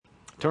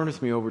Turn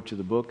with me over to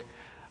the book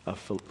of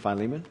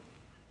Philemon.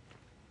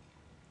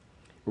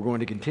 We're going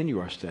to continue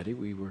our study.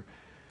 We were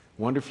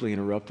wonderfully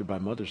interrupted by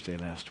Mother's Day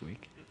last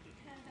week.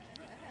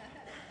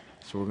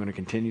 So we're going to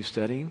continue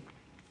studying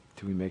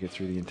till we make it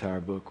through the entire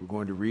book. We're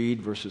going to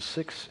read verses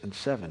 6 and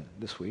 7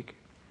 this week.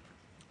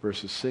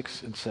 Verses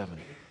 6 and 7.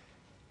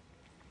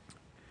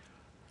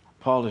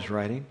 Paul is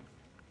writing,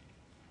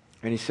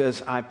 and he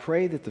says, I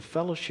pray that the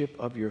fellowship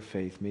of your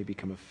faith may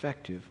become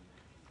effective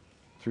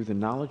through the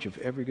knowledge of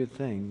every good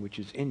thing which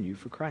is in you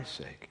for Christ's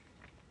sake.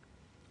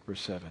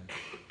 Verse 7.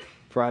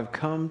 For I've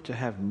come to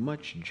have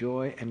much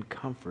joy and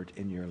comfort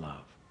in your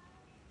love,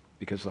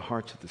 because the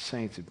hearts of the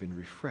saints have been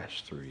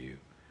refreshed through you,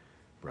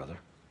 brother.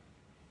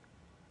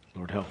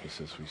 Lord, help us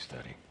as we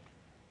study.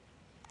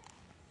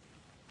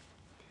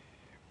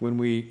 When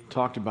we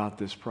talked about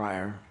this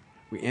prior,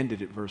 we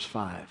ended at verse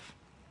 5,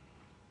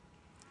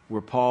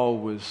 where Paul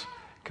was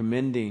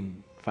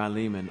commending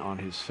Philemon on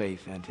his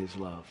faith and his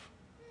love.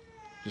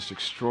 Just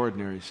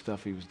extraordinary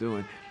stuff he was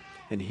doing.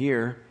 And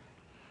here,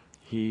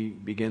 he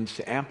begins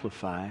to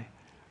amplify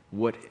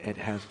what it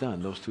has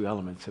done, those two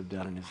elements have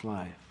done in his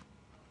life.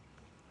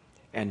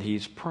 And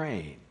he's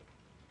praying,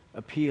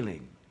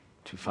 appealing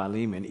to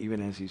Philemon,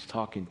 even as he's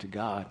talking to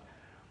God,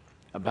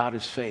 about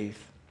his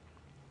faith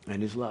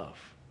and his love.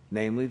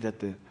 Namely,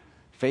 that the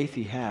faith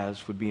he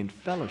has would be in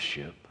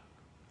fellowship,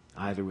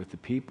 either with the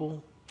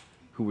people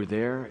who were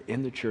there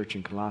in the church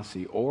in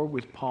Colossae or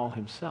with Paul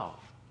himself.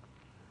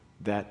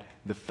 That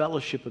the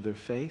fellowship of their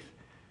faith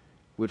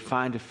would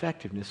find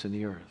effectiveness in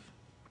the earth,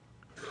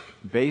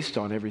 based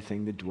on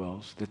everything that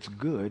dwells that's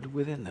good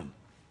within them.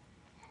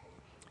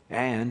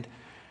 And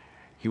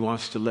he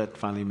wants to let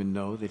Philemon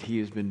know that he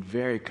has been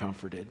very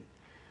comforted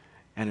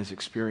and has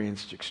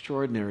experienced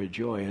extraordinary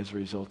joy as a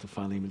result of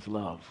Philemon's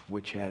love,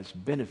 which has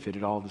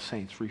benefited all the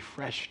saints,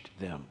 refreshed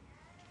them.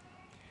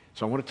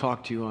 So I want to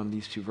talk to you on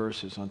these two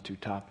verses on two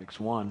topics.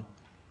 One,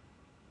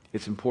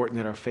 it's important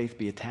that our faith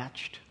be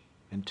attached.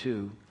 And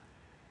two,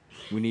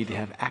 we need to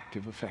have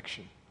active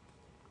affection.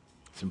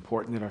 It's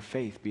important that our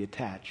faith be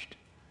attached.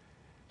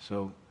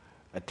 So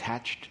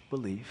attached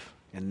belief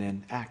and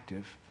then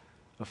active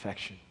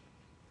affection.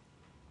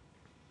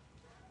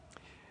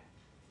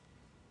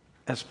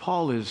 As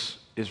Paul is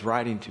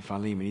writing to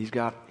Philemon, he's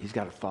got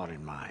a thought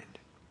in mind.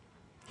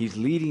 He's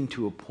leading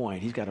to a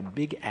point. He's got a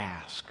big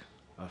ask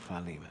of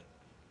Philemon.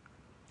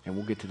 And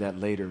we'll get to that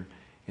later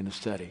in the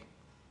study.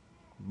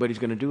 But he's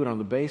going to do it on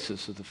the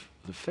basis of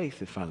the faith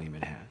that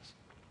Philemon has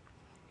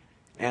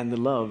and the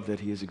love that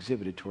he has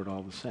exhibited toward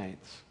all the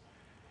saints.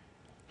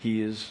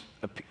 He's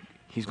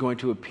going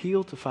to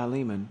appeal to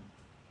Philemon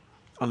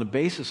on the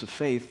basis of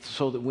faith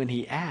so that when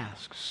he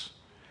asks,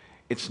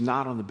 it's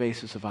not on the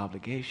basis of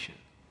obligation.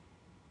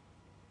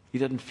 He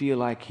doesn't feel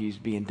like he's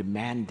being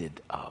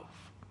demanded of,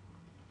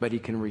 but he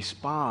can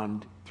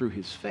respond through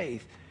his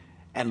faith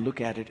and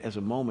look at it as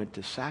a moment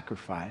to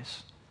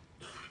sacrifice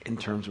in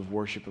terms of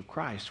worship of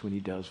Christ when he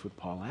does what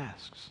Paul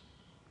asks.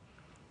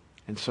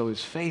 And so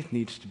his faith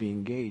needs to be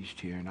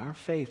engaged here, and our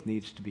faith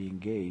needs to be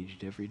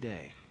engaged every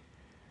day.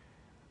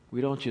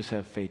 We don't just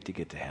have faith to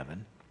get to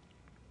heaven.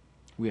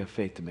 We have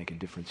faith to make a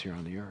difference here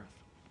on the earth.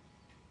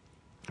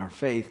 Our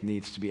faith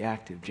needs to be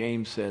active.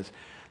 James says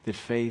that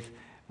faith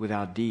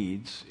without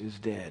deeds is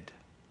dead.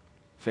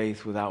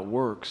 Faith without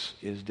works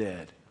is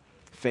dead.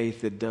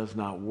 Faith that does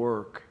not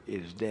work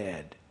is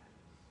dead.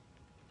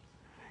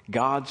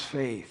 God's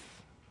faith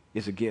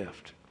is a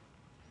gift,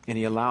 and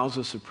he allows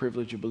us the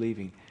privilege of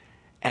believing.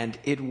 And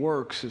it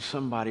works if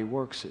somebody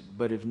works it,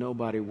 but if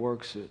nobody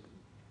works it,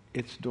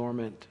 it's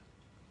dormant.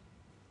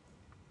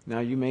 Now,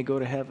 you may go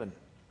to heaven.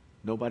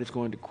 Nobody's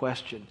going to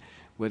question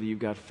whether you've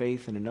got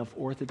faith and enough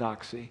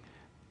orthodoxy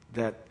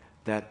that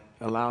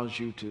allows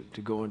you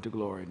to go into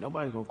glory.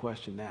 Nobody's going to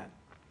question that.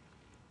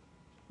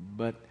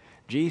 But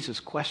Jesus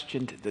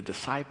questioned the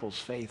disciples'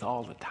 faith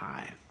all the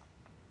time.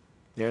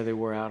 There they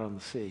were out on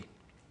the sea.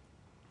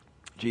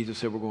 Jesus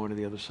said, we're going to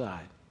the other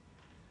side.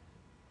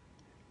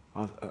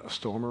 A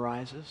storm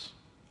arises,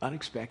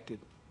 unexpected.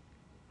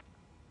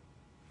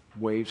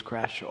 Waves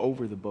crash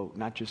over the boat,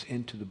 not just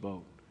into the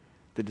boat.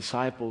 The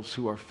disciples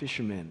who are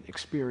fishermen,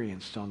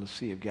 experienced on the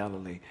Sea of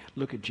Galilee,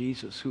 look at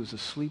Jesus, who is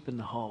asleep in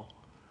the hull,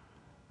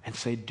 and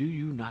say, do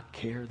you not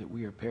care that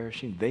we are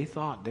perishing? They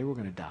thought they were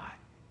going to die.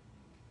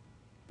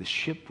 The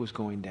ship was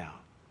going down.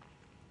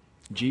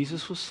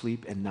 Jesus was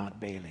asleep and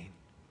not bailing,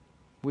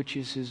 which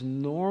is his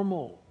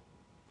normal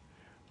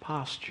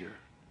posture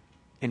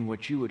in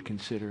what you would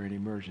consider an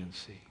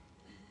emergency.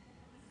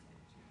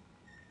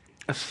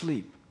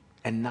 Asleep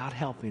and not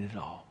helping at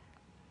all.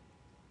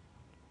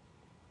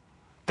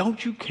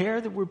 Don't you care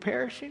that we're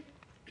perishing?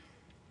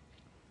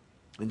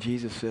 And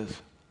Jesus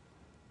says,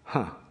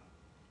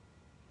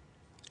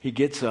 He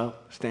gets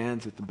up,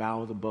 stands at the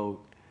bow of the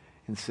boat,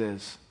 and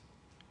says,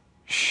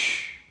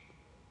 shh.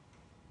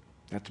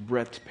 That's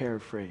Brett's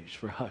paraphrase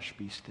for hush,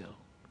 be still.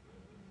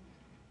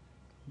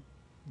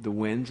 The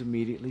winds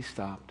immediately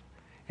stopped,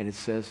 and it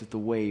says that the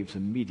waves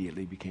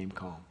immediately became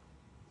calm.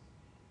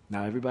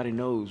 Now, everybody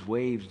knows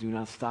waves do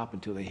not stop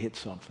until they hit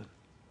something.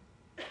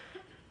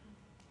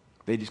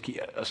 They just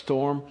keep a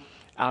storm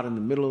out in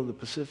the middle of the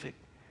Pacific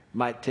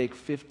might take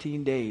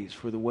 15 days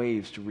for the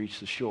waves to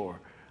reach the shore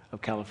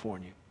of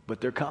California.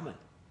 But they're coming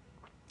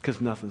because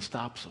nothing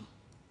stops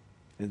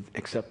them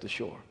except the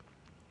shore.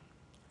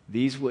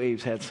 These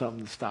waves had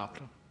something that stopped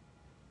them.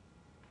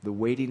 The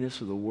weightiness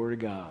of the Word of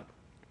God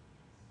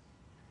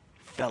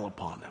fell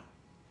upon them.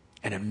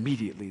 And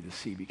immediately the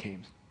sea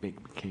became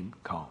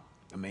calm.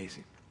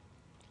 Amazing.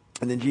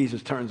 And then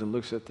Jesus turns and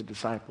looks at the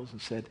disciples and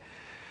said,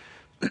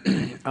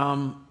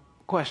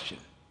 question,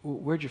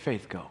 where'd your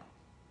faith go?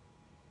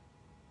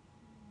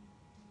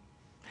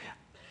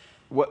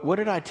 What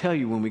did I tell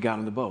you when we got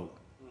on the boat?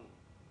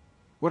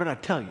 What did I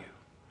tell you?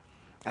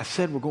 I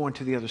said we're going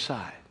to the other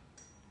side.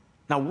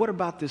 Now, what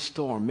about this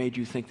storm made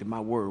you think that my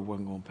word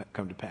wasn't going to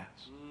come to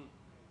pass?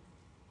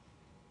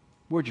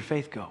 Where'd your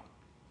faith go?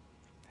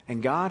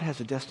 And God has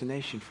a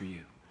destination for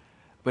you.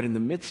 But in the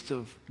midst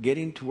of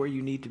getting to where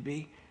you need to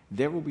be,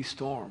 there will be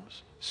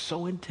storms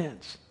so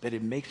intense that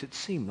it makes it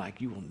seem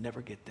like you will never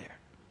get there.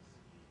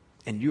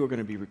 And you are going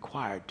to be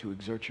required to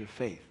exert your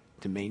faith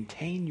to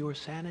maintain your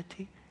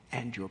sanity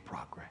and your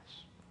progress.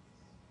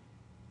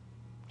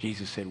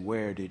 Jesus said,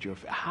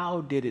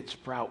 how did it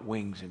sprout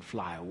wings and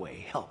fly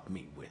away? Help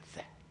me with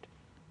that.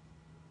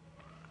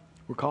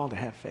 We're called to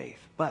have faith.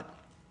 But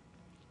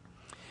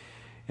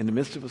in the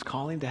midst of this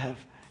calling to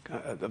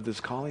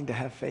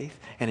have faith,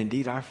 and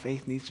indeed our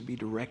faith needs to be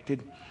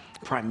directed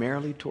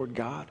primarily toward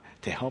God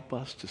to help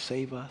us, to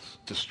save us,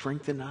 to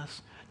strengthen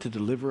us, to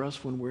deliver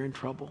us when we're in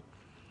trouble.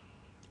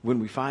 When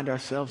we find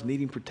ourselves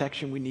needing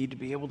protection, we need to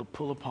be able to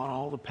pull upon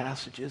all the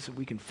passages that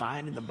we can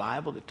find in the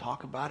Bible that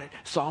talk about it.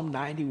 Psalm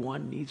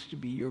 91 needs to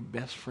be your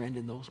best friend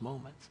in those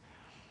moments.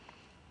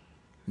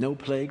 No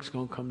plague's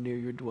going to come near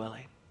your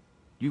dwelling.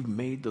 You've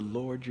made the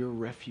Lord your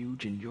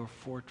refuge and your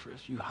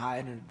fortress. You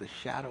hide under the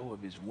shadow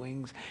of his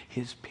wings.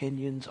 His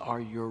pinions are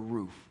your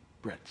roof.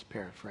 Brett's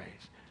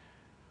paraphrase.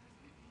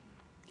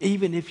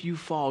 Even if you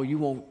fall, you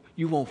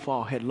won't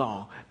fall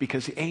headlong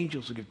because the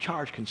angels will give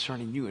charge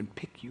concerning you and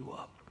pick you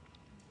up.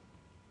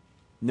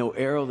 No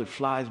arrow that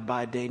flies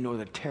by day nor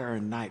the terror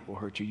in night will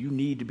hurt you. You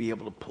need to be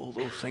able to pull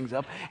those things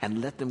up and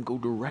let them go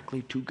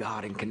directly to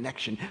God in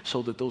connection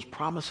so that those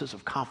promises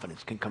of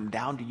confidence can come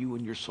down to you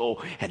in your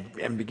soul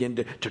and begin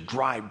to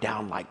drive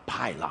down like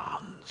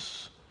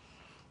pylons,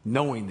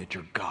 knowing that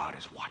your God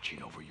is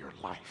watching over your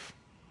life.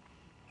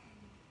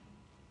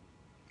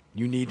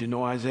 You need to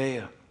know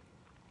Isaiah,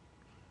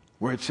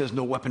 where it says,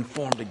 no weapon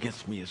formed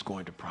against me is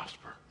going to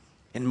prosper.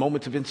 In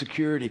moments of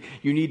insecurity,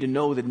 you need to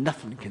know that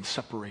nothing can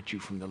separate you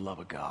from the love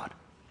of God.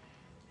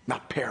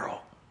 Not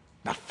peril,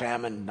 not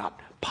famine, not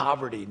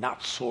poverty,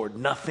 not sword,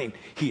 nothing.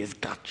 He has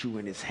got you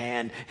in his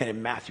hand. And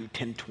in Matthew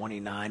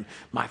 10:29,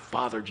 my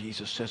Father,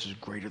 Jesus says, is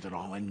greater than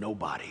all, and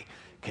nobody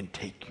can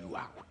take you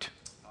out.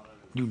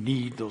 You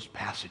need those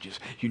passages.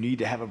 You need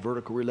to have a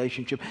vertical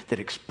relationship that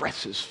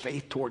expresses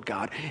faith toward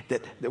God,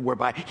 that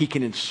whereby he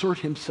can insert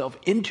himself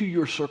into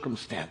your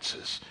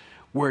circumstances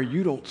where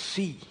you don't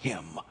see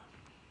him,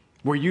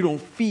 where you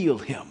don't feel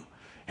him,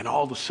 and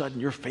all of a sudden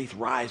your faith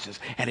rises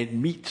and it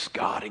meets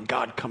God, and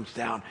God comes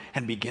down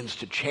and begins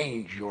to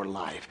change your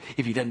life.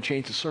 If he doesn't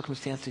change the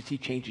circumstances, he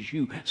changes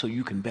you so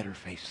you can better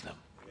face them.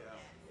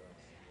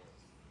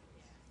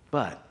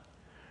 But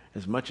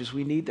as much as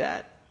we need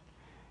that,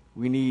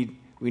 we need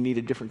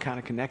a different kind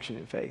of connection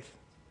in faith.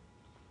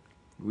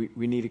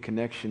 We need a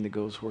connection that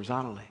goes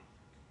horizontally.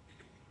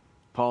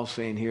 Paul's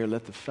saying here,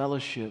 let the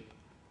fellowship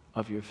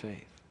of your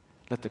faith,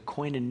 let the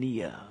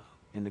koinonia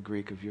in the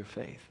Greek of your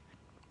faith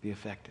be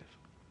effective.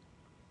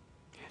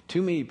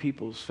 Too many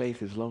people's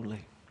faith is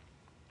lonely.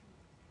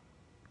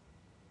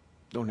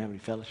 Don't have any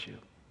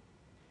fellowship.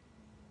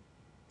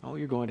 Oh,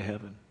 you're going to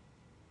heaven.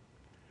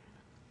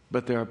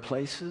 But there are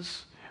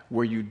places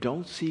where you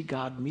don't see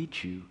God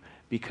meet you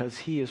because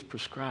he has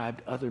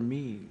prescribed other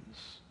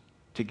means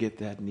to get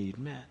that need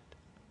met.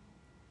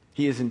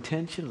 He has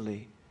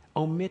intentionally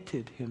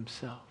omitted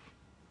himself.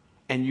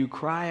 And you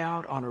cry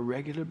out on a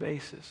regular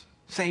basis,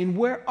 saying,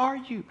 where are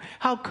you?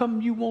 How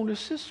come you won't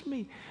assist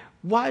me?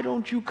 Why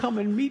don't you come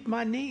and meet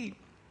my need?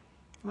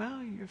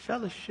 Well, your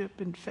fellowship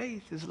and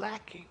faith is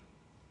lacking.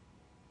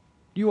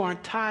 You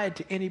aren't tied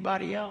to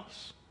anybody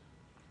else.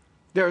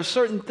 There are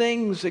certain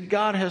things that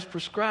God has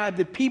prescribed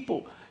that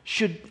people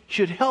should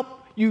help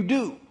you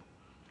do.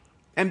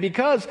 And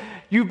because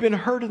you've been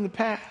hurt in the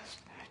past,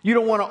 you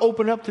don't want to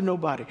open up to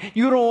nobody.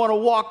 You don't want to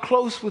walk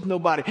close with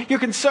nobody. You're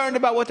concerned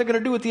about what they're going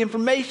to do with the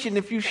information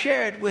if you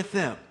share it with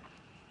them.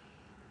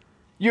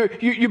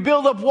 You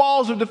build up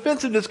walls of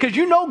defensiveness because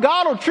you know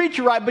God will treat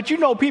you right, but you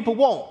know people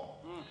won't.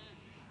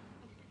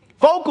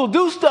 Folk will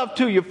do stuff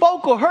to you.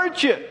 Folk will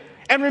hurt you.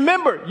 And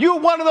remember, you're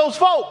one of those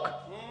folk.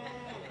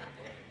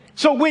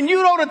 So when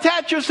you don't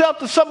attach yourself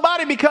to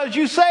somebody because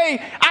you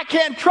say, I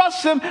can't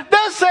trust them,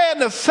 they're saying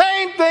the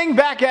same thing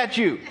back at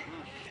you.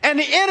 And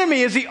the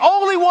enemy is the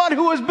only one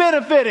who is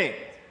benefiting.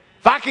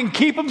 If I can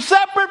keep them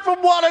separate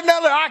from one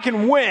another, I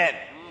can win.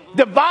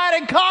 Divide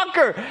and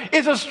conquer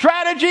is a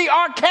strategy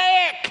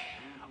archaic.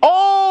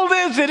 Old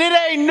is it? It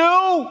ain't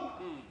new.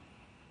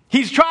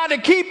 He's trying to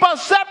keep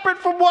us separate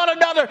from one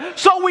another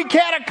so we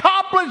can't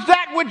accomplish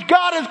that which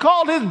God has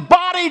called his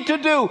body to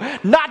do,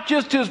 not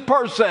just his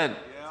person.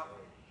 Yeah.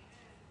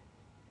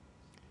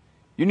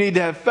 You need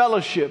to have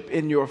fellowship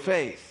in your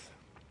faith.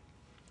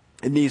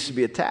 It needs to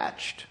be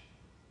attached,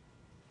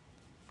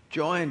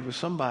 joined with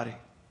somebody.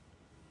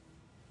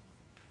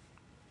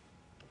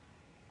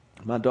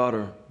 My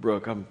daughter,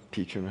 Brooke, I'm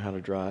teaching her how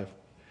to drive.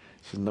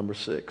 This is number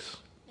 6.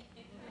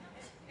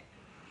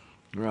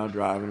 We're out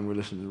driving and we're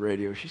listening to the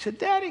radio. She said,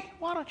 Daddy,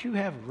 why don't you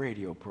have a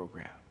radio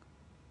program?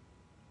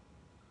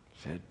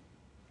 I said,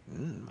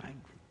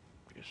 I'm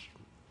just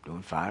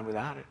doing fine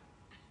without it.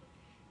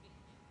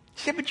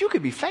 She said, but you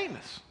could be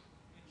famous.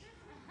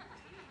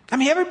 I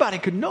mean, everybody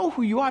could know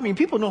who you are. I mean,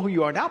 people know who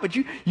you are now, but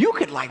you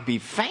could like be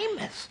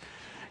famous.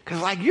 Because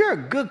like you're a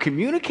good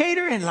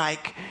communicator and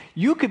like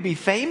you could be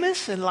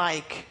famous and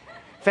like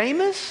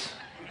famous.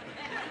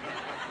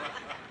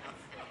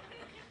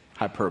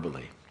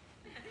 Hyperbole.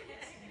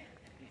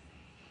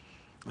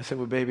 I said,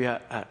 well, baby,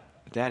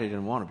 Daddy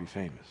didn't want to be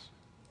famous.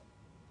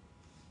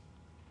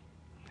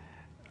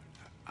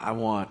 I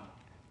want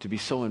to be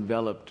so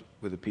enveloped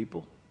with the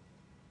people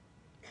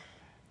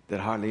that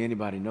hardly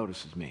anybody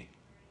notices me.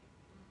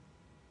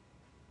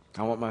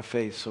 I want my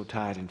faith so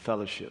tied in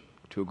fellowship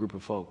to a group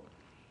of folk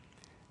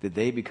that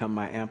they become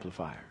my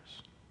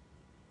amplifiers.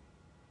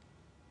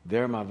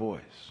 They're my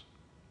voice.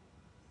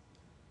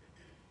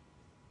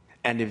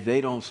 And if they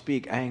don't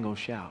speak, I ain't going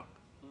to shout.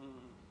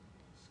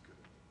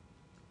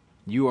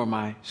 You are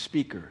my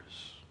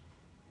speakers,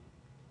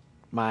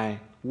 my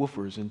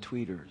woofers and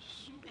tweeters.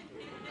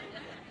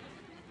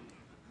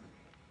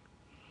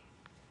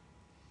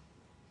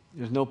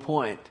 There's no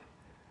point,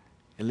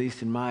 at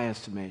least in my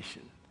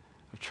estimation,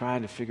 of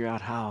trying to figure out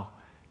how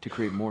to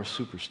create more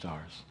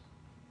superstars.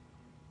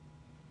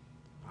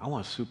 I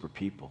want super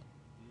people.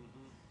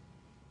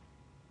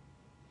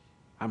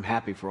 I'm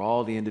happy for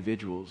all the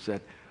individuals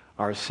that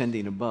are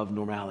ascending above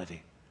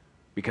normality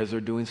because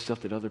they're doing stuff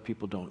that other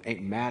people don't.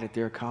 Ain't mad at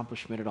their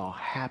accomplishment at all.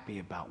 Happy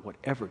about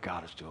whatever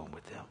God is doing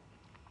with them.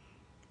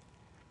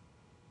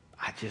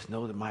 I just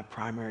know that my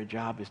primary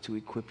job is to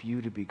equip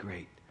you to be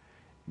great,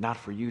 not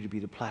for you to be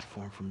the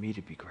platform for me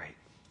to be great.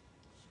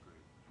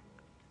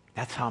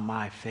 That's how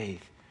my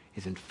faith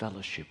is in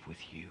fellowship with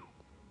you.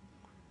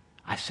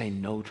 I say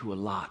no to a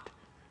lot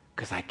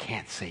because I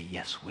can't say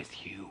yes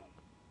with you.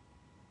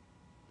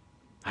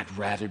 I'd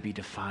rather be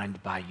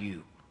defined by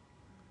you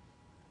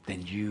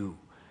than you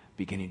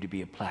beginning to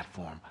be a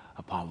platform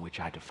upon which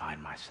I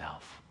define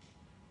myself.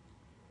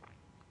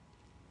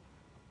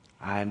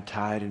 I am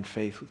tied in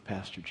faith with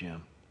Pastor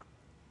Jim,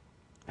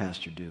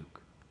 Pastor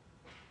Duke,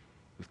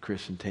 with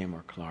Chris and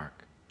Tamar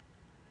Clark,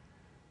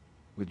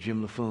 with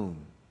Jim LaFoon.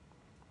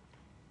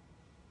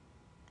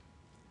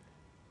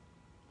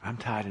 I'm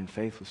tied in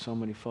faith with so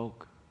many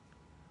folk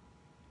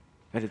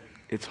that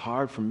it's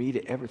hard for me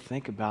to ever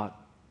think about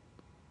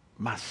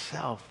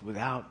myself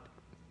without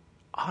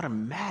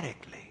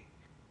automatically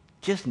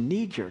just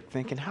knee-jerk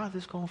thinking, how is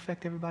this going to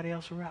affect everybody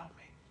else around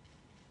me?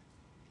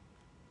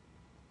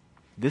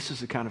 This is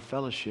the kind of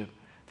fellowship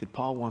that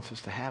Paul wants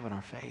us to have in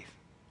our faith.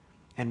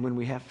 And when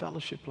we have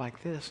fellowship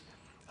like this,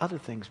 other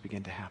things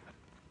begin to happen.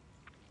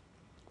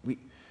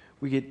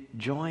 We get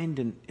joined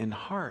in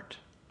heart,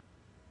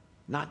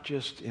 not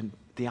just in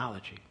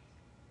theology.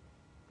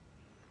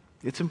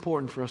 It's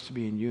important for us to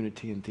be in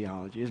unity in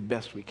theology as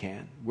best we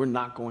can. We're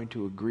not going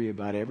to agree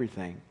about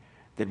everything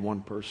that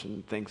one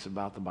person thinks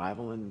about the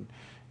Bible, and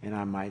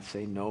I might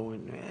say no,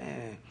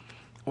 and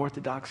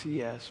orthodoxy,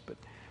 yes, but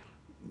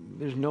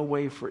there's no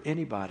way for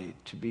anybody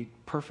to be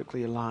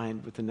perfectly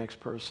aligned with the next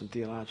person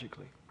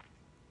theologically.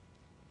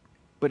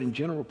 But in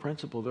general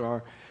principle, there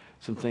are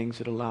some things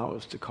that allow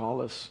us to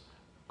call us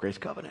Grace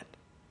Covenant,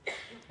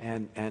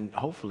 and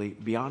hopefully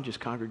beyond just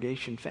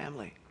congregation,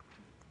 family.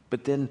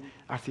 But then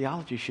our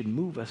theology should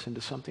move us into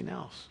something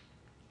else.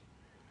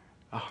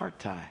 A heart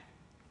tie.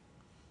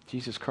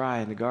 Jesus'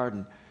 cry in the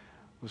garden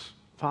was,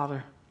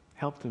 Father,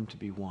 help them to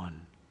be one,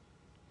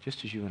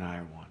 just as you and I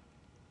are one.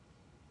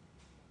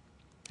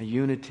 A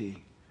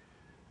unity,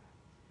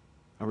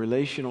 a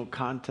relational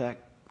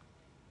contact,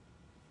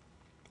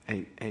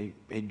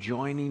 a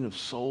joining of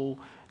soul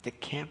that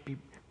can't be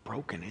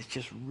broken. It's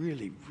just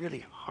really,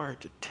 really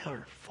hard to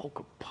tear folk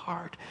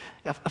apart.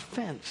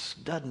 Offense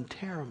doesn't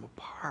tear them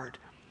apart.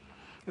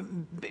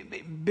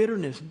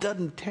 Bitterness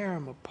doesn't tear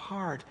them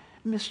apart.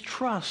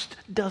 Mistrust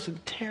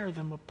doesn't tear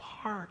them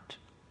apart.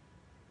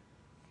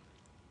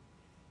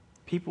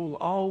 People will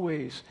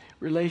always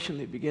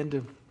relationally begin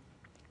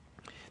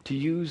to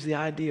use the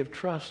idea of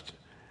trust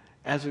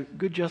as a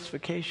good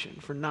justification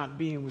for not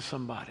being with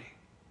somebody.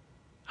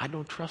 I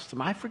don't trust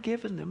them. I've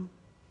forgiven them,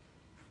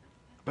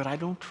 but I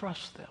don't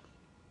trust them.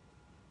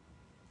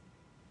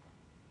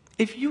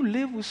 If you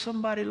live with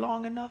somebody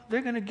long enough,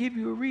 they're going to give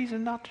you a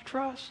reason not to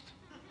trust.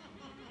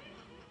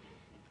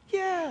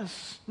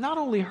 Yes, not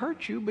only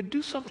hurt you, but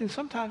do something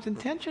sometimes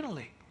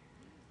intentionally.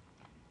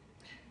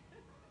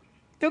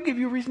 They'll give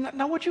you a reason.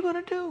 Now what you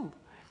going to do?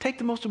 Take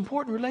the most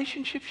important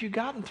relationships you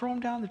got and throw them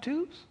down the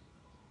tubes?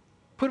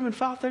 Put them in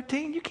file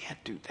 13? You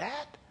can't do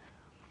that.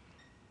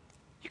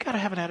 You got to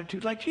have an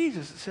attitude like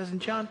Jesus. It says in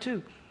John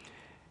 2.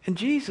 And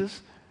Jesus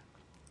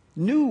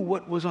knew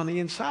what was on the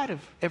inside of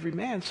every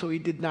man, so he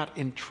did not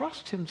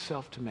entrust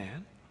himself to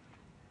man.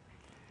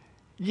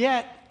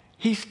 Yet,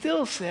 he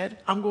still said,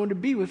 I'm going to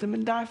be with them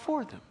and die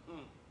for them.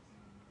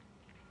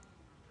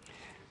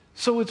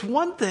 So it's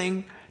one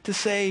thing to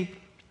say,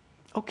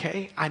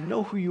 okay, I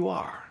know who you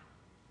are.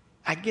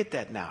 I get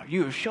that now.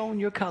 You have shown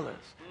your colors.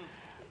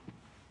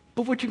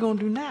 But what you going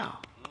to do now?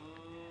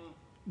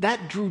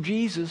 That drew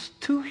Jesus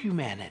to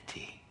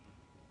humanity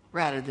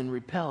rather than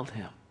repelled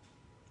him.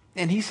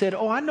 And he said,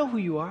 oh, I know who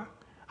you are.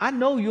 I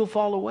know you'll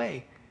fall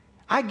away.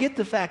 I get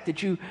the fact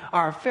that you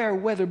are a fair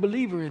weather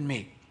believer in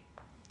me.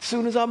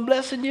 Soon as I'm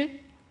blessing you,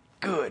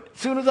 good.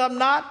 Soon as I'm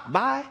not,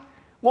 bye.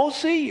 Won't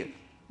see you.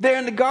 There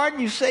in the garden,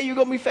 you say you're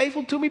going to be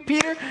faithful to me,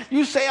 Peter.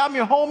 You say I'm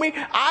your homie.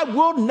 I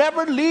will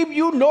never leave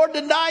you nor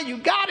deny you.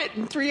 Got it.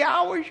 In 3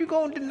 hours, you're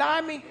going to deny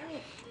me.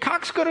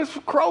 Cock's going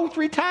to crow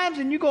 3 times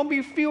and you're going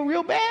to feel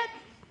real bad.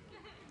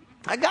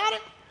 I got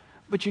it.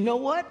 But you know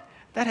what?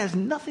 That has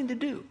nothing to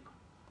do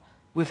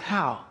with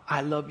how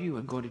I love you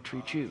and going to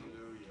treat you.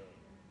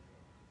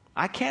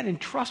 I can't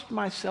entrust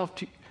myself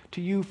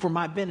to you for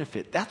my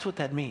benefit. That's what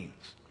that means.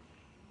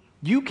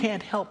 You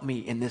can't help me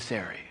in this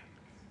area,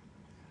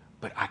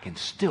 but I can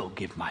still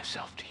give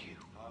myself to you.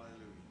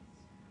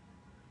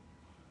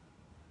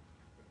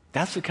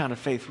 That's the kind of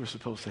faith we're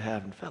supposed to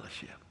have in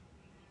fellowship.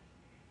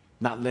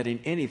 Not letting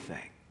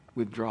anything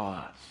withdraw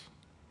us.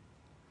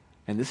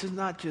 And this is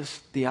not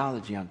just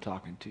theology I'm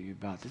talking to you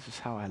about. This is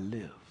how I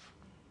live.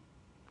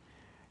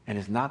 And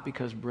it's not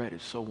because bread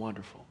is so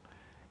wonderful.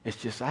 It's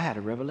just I had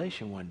a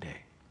revelation one day.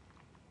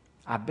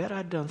 I bet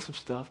I'd done some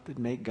stuff that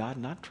made God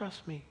not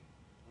trust me.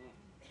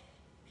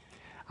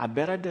 I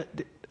bet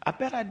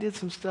I did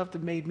some stuff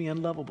that made me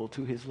unlovable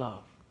to his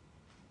love.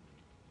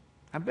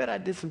 I bet I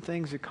did some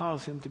things that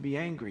caused him to be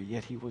angry,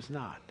 yet he was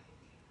not.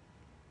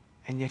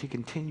 And yet he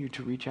continued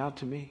to reach out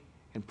to me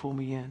and pull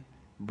me in,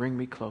 bring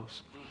me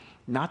close.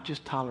 Not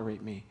just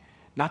tolerate me,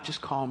 not just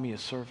call me a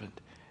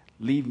servant,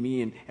 leave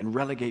me and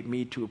relegate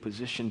me to a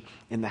position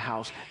in the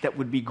house that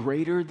would be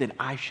greater than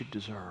I should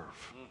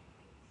deserve,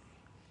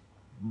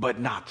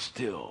 but not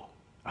still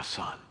a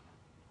son.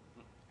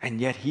 And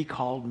yet he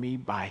called me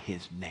by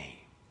his name,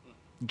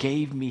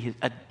 gave me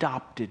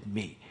adopted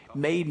me,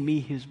 made me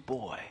his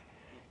boy,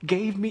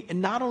 gave me,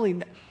 and not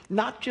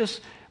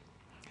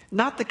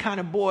the kind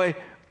of boy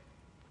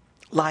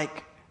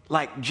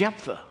like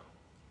Jephthah.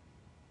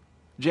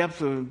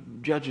 Jephthah,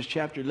 Judges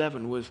chapter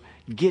 11, was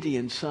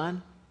Gideon's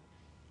son.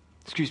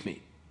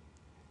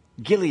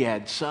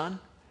 Gilead's son.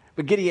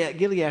 But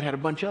Gilead had a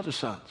bunch of other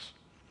sons.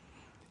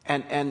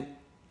 And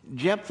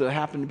Jephthah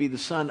happened to be the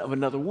son of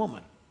another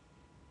woman.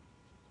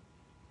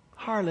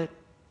 Harlot.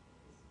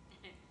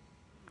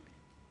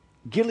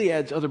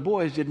 Gilead's other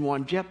boys didn't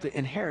want Jephthah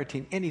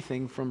inheriting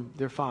anything from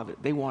their father.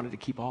 They wanted to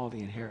keep all the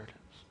inheritance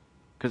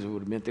because it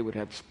would have meant they would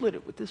have to split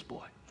it with this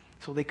boy.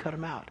 So they cut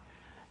him out.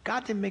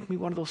 God didn't make me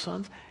one of those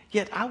sons,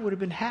 yet I would have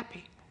been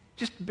happy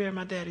just to bear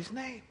my daddy's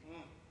name.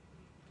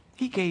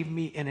 He gave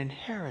me an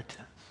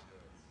inheritance.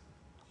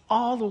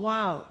 All the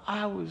while,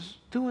 I was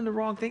doing the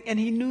wrong thing, and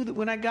he knew that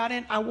when I got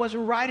in, I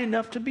wasn't right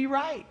enough to be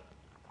right.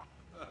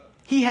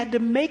 He had to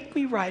make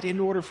me right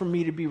in order for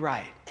me to be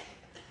right.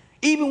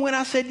 Even when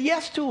I said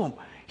yes to him,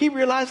 he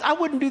realized I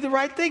wouldn't do the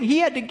right thing. He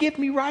had to give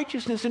me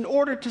righteousness in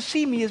order to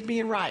see me as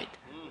being right.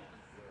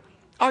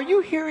 Are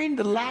you hearing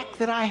the lack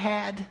that I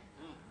had?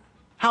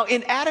 How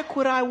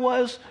inadequate I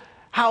was,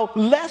 how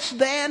less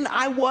than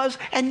I was,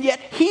 and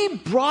yet he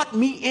brought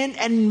me in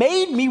and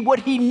made me what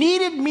he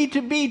needed me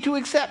to be to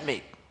accept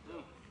me.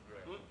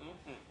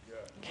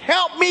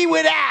 Help me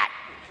with that.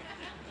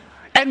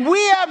 And we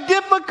have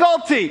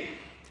difficulty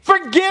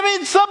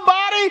forgiving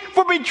somebody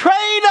for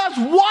betraying us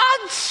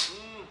once,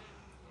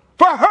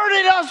 for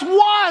hurting us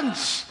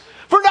once,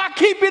 for not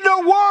keeping their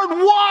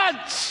word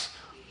once.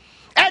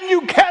 And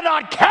you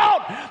cannot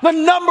count the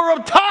number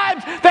of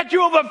times that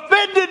you have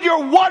offended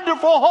your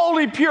wonderful,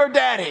 holy, pure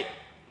daddy.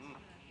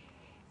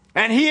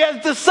 And he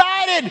has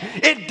decided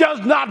it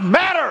does not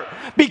matter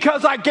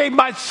because I gave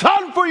my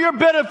son for your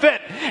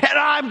benefit and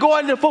I'm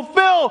going to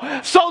fulfill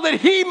so that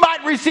he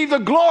might receive the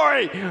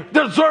glory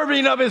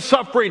deserving of his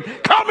suffering.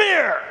 Come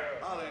here.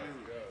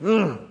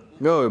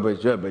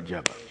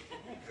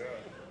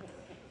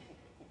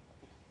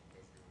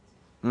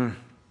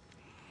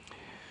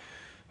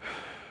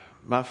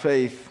 My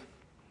faith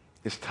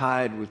is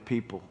tied with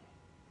people.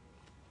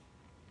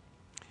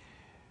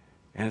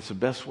 And it's the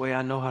best way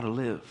I know how to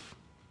live.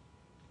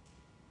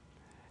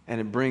 And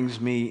it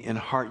brings me in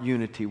heart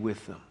unity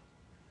with them.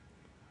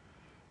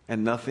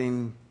 And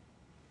nothing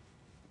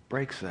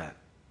breaks that.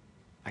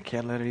 I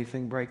can't let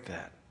anything break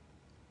that.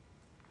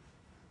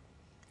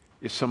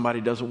 If somebody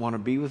doesn't want to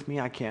be with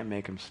me, I can't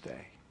make them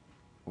stay.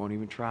 Won't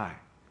even try.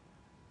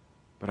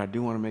 But I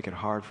do want to make it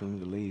hard for them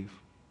to leave.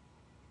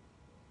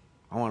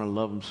 I want to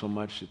love them so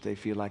much that they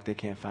feel like they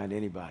can't find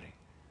anybody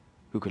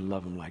who can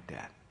love them like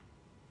that.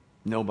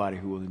 Nobody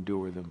who will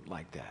endure them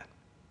like that.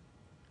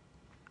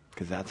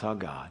 because that's how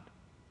God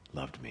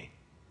loved me.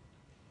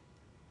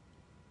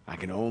 I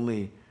can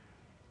only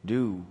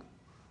do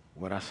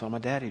what I saw my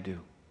daddy do.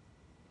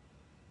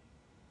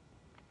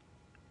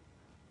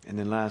 And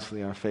then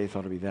lastly, our faith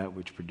ought to be that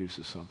which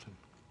produces something.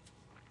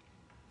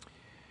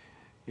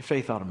 Your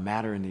faith ought to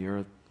matter in the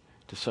earth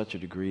to such a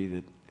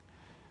degree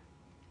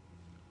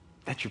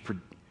that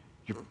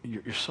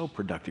you're so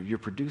productive. You're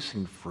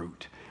producing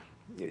fruit.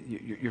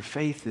 Your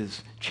faith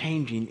is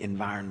changing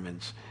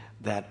environments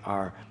that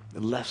are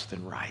less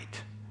than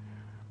right.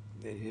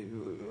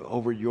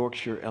 Over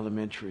Yorkshire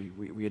Elementary,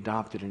 we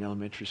adopted an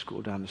elementary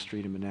school down the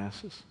street in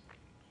Manassas.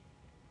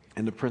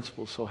 And the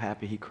principal's so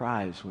happy he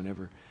cries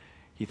whenever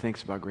he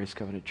thinks about Grace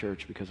Covenant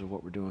Church because of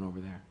what we're doing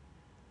over there.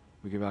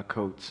 We give out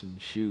coats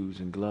and shoes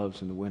and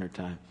gloves in the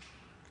wintertime.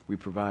 We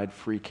provide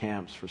free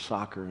camps for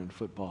soccer and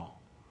football.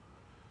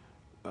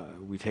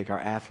 We take our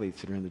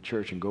athletes that are in the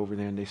church and go over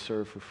there and they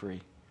serve for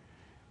free.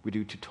 We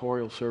do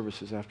tutorial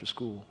services after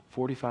school.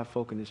 45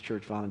 folk in this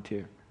church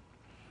volunteer.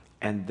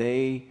 And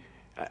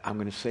I'm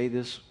going to say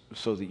this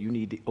so that you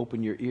need to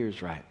open your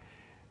ears right.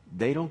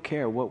 They don't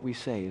care what we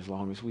say as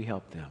long as we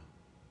help them.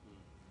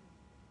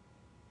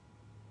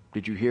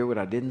 Did you hear what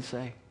I didn't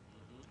say?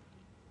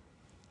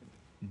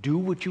 Do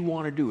what you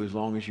want to do as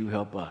long as you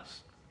help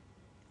us.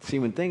 See,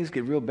 when things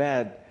get real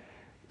bad,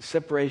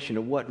 separation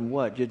of what and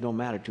what just don't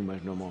matter too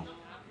much no more.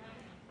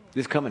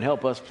 Just come and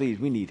help us, please.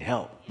 We need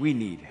help. We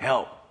need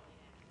help.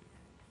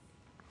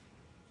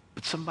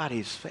 But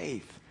somebody's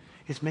faith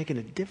is making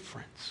a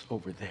difference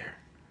over there.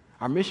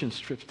 Our mission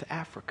trips to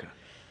Africa.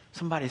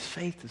 Somebody's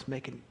faith is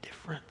making a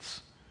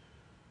difference.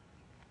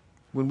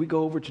 When we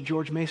go over to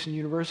George Mason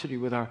University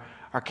with our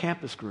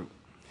campus group,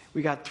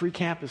 we got 3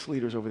 campus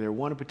leaders over there.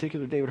 One in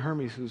particular, David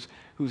Hermes,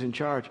 who's in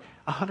charge.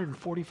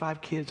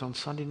 145 kids on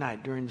Sunday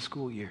night during the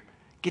school year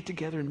get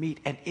together and meet,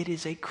 and it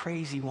is a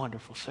crazy,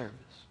 wonderful service.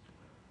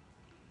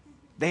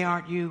 They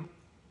aren't you.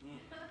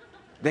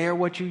 They are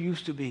what you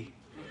used to be.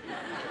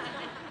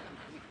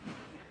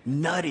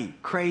 Nutty,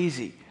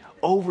 crazy,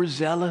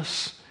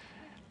 overzealous,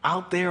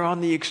 out there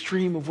on the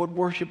extreme of what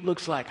worship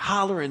looks like,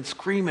 hollering,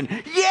 screaming,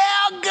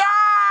 yeah,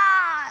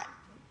 God!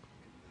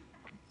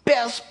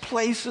 Best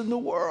place in the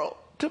world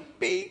to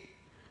be.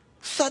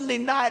 Sunday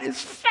night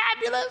is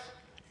fabulous.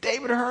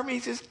 David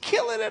Hermes is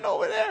killing it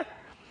over there.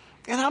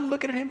 And I'm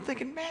looking at him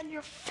thinking, man,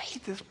 your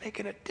faith is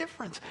making a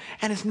difference.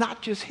 And it's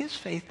not just his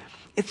faith.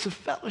 It's a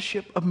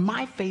fellowship of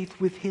my faith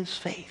with his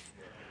faith.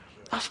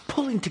 Us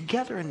pulling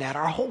together in that,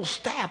 our whole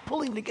staff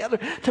pulling together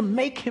to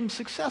make him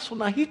successful.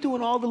 Now, he's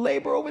doing all the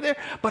labor over there,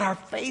 but our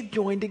faith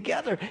joined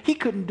together. He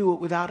couldn't do it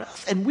without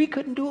us, and we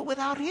couldn't do it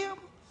without him.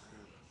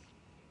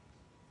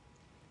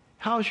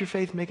 How is your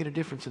faith making a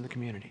difference in the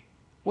community?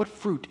 What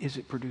fruit is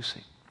it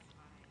producing?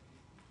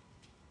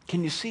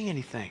 Can you see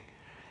anything?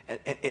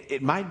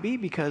 It might be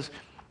because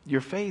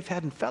your faith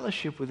hadn't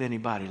fellowship with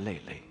anybody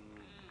lately.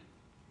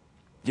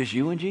 Just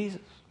you and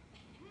Jesus.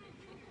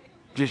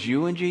 Just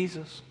you and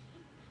Jesus.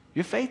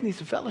 Your faith needs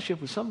to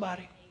fellowship with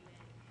somebody.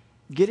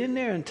 Get in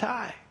there and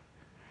tie.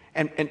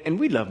 And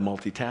we love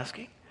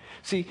multitasking.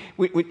 See,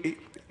 we're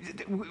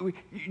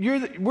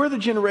the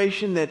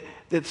generation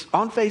that's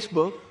on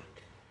Facebook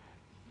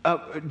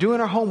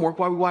doing our homework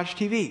while we watch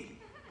TV.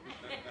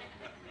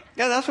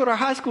 Yeah, that's what our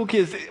high school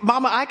kids,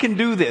 Mama, I can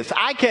do this.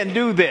 I can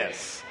do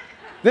this.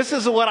 This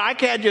is what I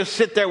can't just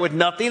sit there with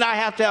nothing. I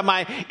have to have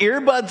my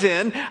earbuds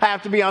in. I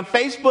have to be on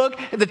Facebook,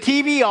 the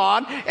TV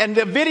on, and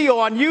the video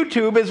on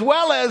YouTube, as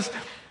well as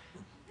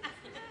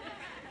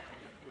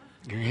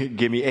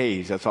give me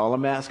A's. That's all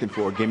I'm asking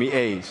for. Give me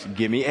A's.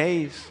 Give me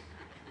A's.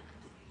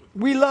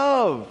 We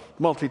love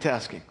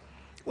multitasking.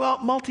 Well,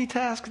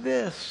 multitask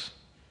this.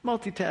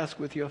 Multitask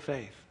with your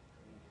faith.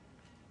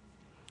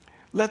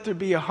 Let there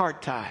be a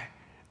heart tie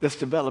that's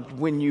developed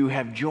when you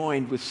have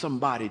joined with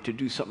somebody to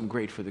do something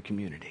great for the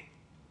community.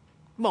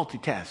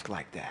 Multitask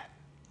like that.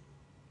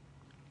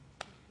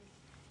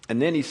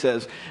 And then he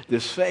says,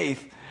 this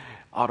faith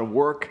ought to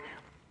work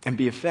and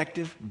be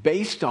effective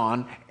based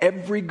on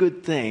every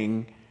good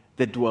thing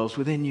that dwells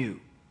within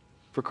you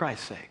for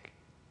Christ's sake.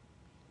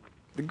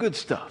 The good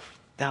stuff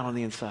down on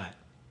the inside.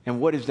 And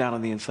what is down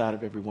on the inside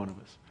of every one of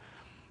us?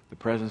 The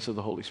presence of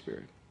the Holy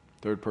Spirit,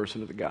 third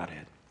person of the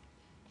Godhead.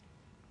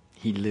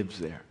 He lives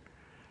there.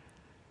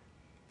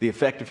 The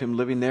effect of him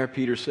living there,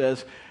 Peter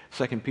says,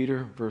 2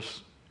 Peter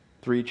verse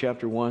 3,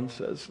 chapter 1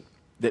 says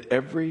that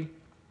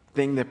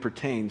everything that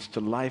pertains to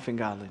life and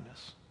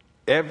godliness,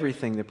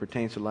 everything that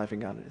pertains to life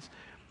and godliness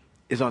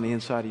is on the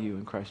inside of you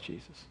in Christ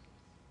Jesus.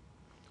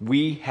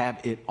 We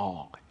have it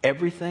all.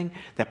 Everything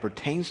that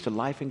pertains to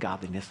life and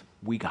godliness,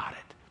 we got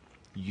it.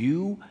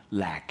 You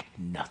lack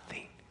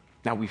nothing.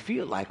 Now, we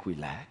feel like we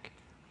lack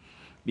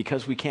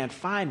because we can't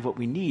find what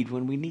we need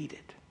when we need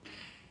it.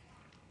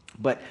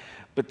 But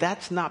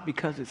that's not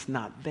because it's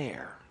not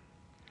there.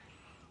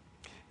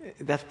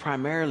 That's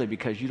primarily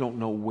because you don't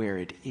know where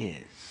it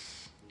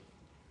is.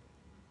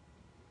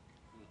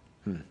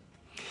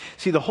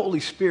 See, the Holy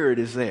Spirit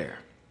is there.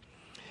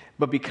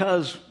 But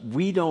because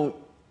we don't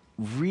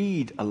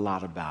read a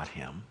lot about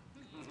him,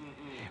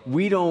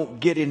 we don't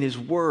get in his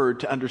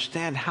word to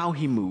understand how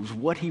he moves,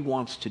 what he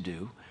wants to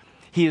do.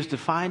 He has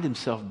defined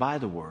himself by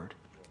the word.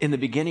 In the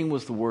beginning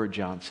was the word,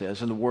 John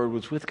says, and the word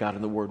was with God,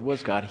 and the word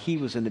was God. He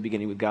was in the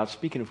beginning with God,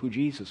 speaking of who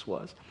Jesus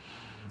was.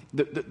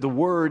 The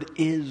word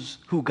is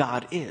who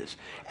God is.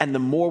 And the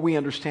more we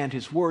understand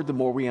his word, the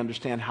more we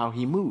understand how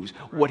he moves,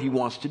 what he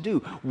wants to do,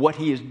 what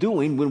he is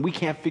doing when we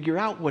can't figure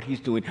out what he's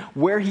doing,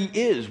 where he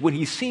is when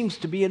he seems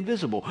to be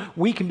invisible.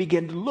 We can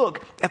begin to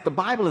look at the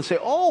Bible and say,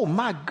 oh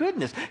my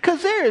goodness,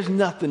 because there is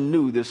nothing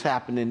new that's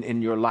happening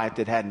in your life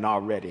that hadn't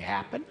already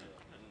happened.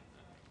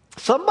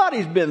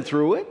 Somebody's been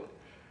through it.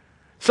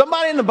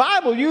 Somebody in the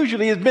Bible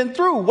usually has been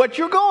through what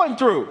you're going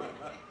through.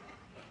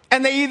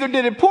 And they either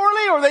did it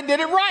poorly or they did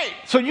it right.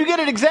 So you get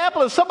an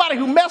example of somebody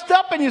who messed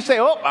up and you say,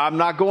 oh, I'm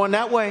not going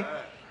that way.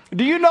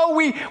 Do you know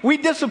we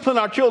discipline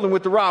our children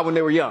with the rod when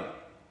they were young?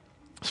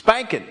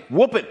 Spanking,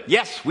 whooping.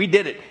 Yes, we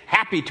did it.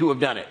 Happy to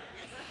have done it.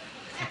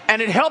 And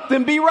it helped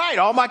them be right.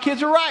 All my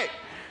kids are right.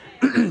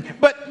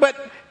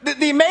 But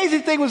the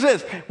amazing thing was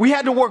this. We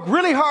had to work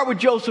really hard with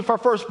Joseph, our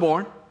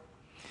firstborn.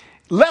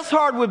 Less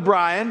hard with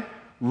Brian.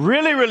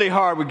 Really, really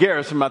hard with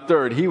Garrison, my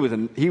third. He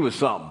was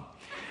something.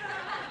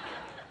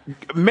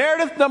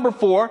 Meredith, number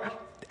 4,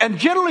 and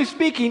generally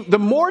speaking, the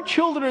more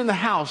children in the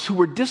house who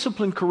were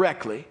disciplined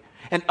correctly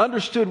and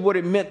understood what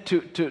it meant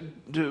to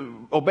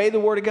obey the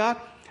word of God,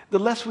 the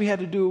less we had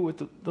to do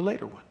with the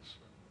later ones.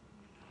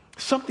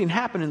 Something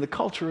happened in the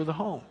culture of the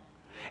home.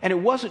 And it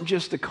wasn't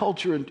just the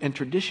culture and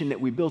tradition that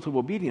we built of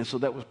obedience, so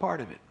that was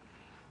part of it.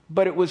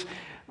 But it was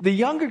the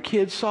younger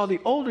kids saw the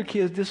older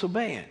kids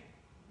disobeying.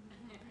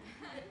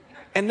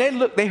 And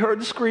they heard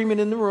the screaming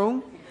in the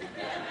room.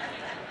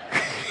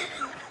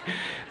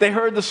 They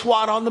heard the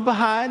swat on the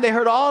behind. They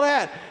heard all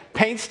that.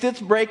 Paint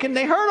sticks breaking.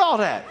 They heard all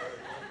that.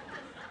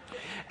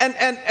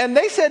 And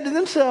they said to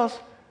themselves,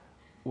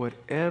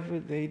 whatever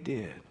they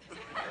did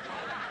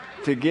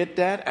to get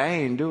that, I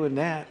ain't doing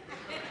that.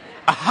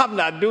 I'm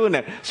not doing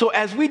that. So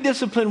as we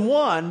discipline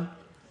one,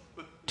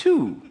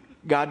 two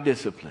got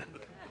disciplined.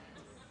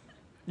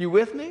 You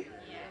with me?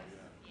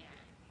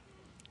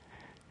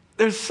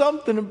 There's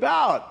something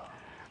about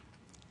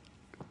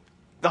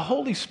the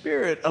Holy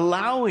Spirit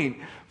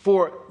allowing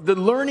for the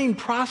learning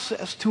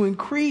process to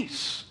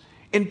increase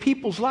in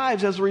people's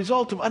lives as a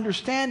result of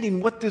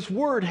understanding what this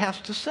word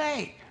has to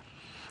say.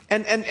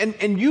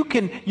 And you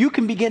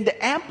can begin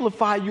to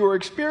amplify your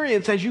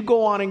experience as you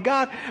go on in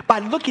God by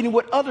looking at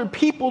what other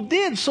people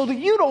did so that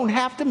you don't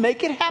have to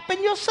make it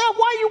happen yourself.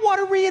 Why you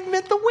want to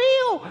reinvent the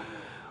wheel?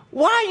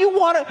 Why you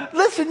want to,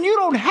 listen, you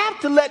don't have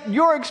to let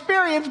your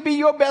experience be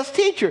your best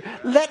teacher.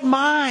 Let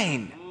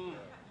mine.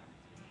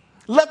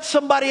 Let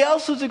somebody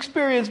else's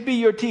experience be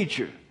your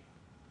teacher.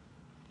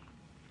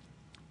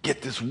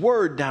 Get this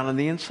word down on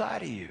the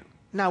inside of you.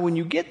 Now, when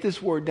you get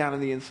this word down on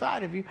the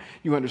inside of you,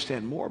 you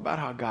understand more about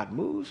how God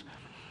moves.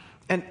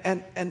 And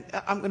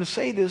I'm going to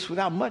say this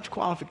without much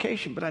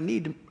qualification, but I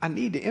need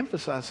to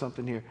emphasize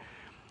something here.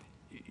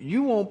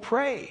 You won't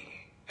pray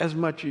as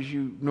much as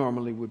you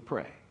normally would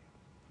pray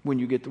when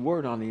you get the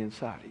word on the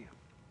inside of you.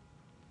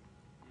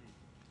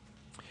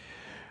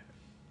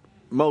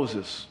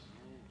 Moses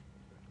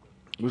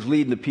was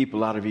leading the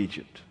people out of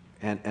Egypt,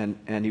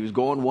 and he was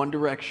going one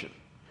direction.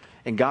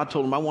 And God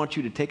told him, I want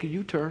you to take a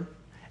U-turn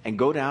and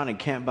go down and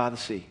camp by the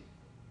sea.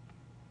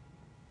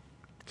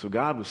 So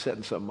God was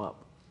setting something up.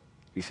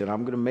 He said,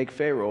 I'm going to make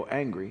Pharaoh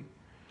angry,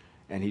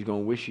 and he's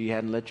going to wish he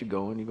hadn't let you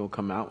go, and you're going to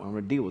come out, and I'm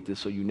going to deal with this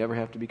so you never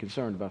have to be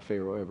concerned about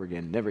Pharaoh ever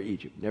again. Never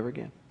Egypt, never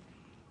again.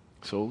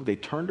 So they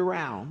turned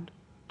around,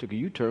 took a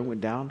U-turn,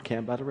 went down,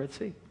 camped by the Red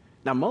Sea.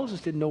 Now,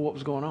 Moses didn't know what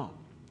was going on.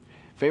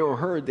 Pharaoh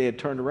heard they had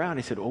turned around.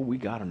 He said, oh, we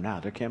got them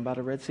now. They're camped by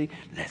the Red Sea.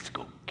 Let's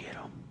go get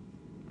them.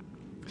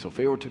 So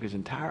Pharaoh took his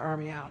entire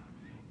army out.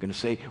 Going to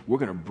say, we're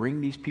going to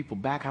bring these people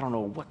back. I don't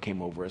know what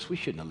came over us. We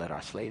shouldn't have let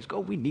our slaves go.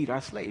 We need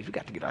our slaves. We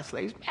got to get our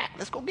slaves back.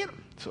 Let's go get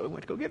them. So they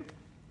went to go get them.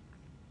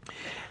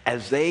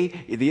 As the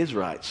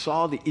Israelites,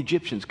 saw the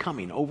Egyptians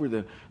coming over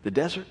the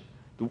desert,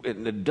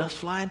 the dust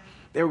flying,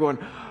 they were going,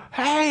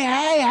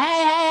 hey,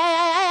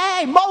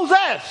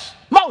 Moses.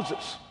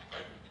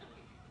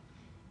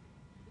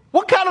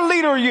 What kind of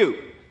leader are you?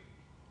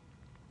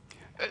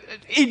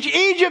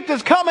 Egypt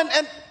is coming,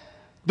 and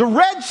the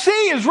Red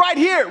Sea is right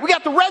here. We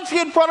got the Red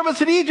Sea in front of us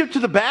and Egypt to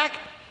the back.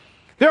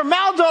 There are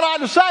mountains on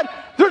either side.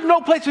 There's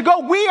no place to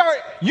go.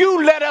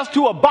 You led us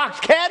to a box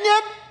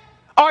canyon?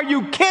 Are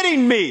you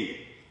kidding me?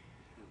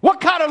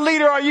 What kind of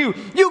leader are you?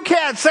 You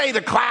can't say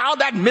the cloud,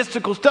 that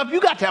mystical stuff.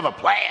 You got to have a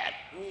plan.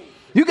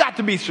 You got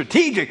to be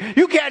strategic.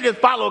 You can't just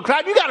follow a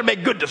cloud. You got to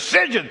make good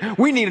decisions.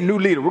 We need a new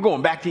leader. We're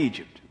going back to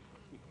Egypt.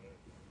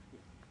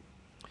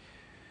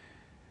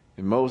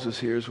 And Moses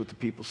hears what the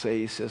people say.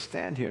 He says,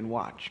 stand here and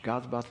watch.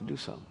 God's about to do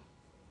something.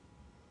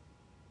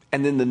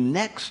 And then the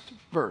next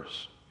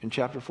verse in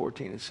chapter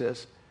 14, it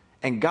says,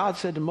 and God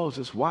said to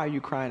Moses, why are you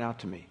crying out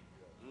to me?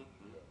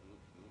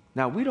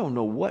 Now, we don't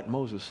know what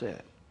Moses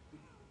said,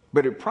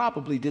 but it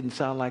probably didn't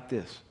sound like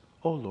this.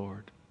 Oh,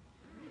 Lord,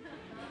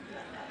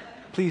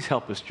 please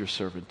help us, your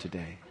servant,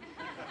 today.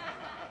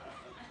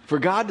 For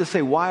God to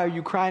say, why are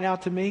you crying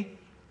out to me?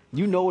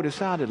 You know what it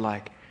sounded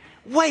like.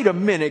 Wait a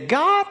minute,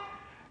 God.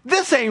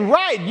 This ain't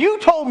right. You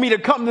told me to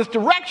come this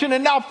direction,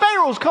 and now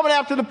Pharaoh's coming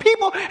after the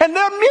people, and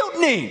they're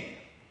mutinying.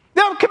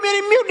 They're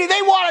committing mutiny.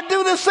 They want to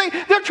do this thing.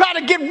 They're trying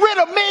to get rid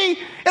of me,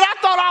 and I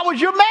thought I was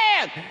your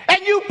man,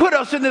 and you put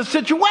us in this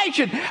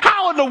situation.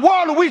 How in the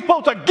world are we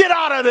supposed to get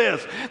out of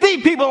this?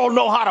 These people don't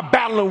know how to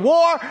battle in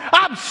war.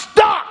 I'm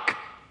stuck.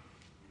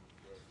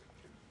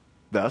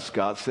 Thus,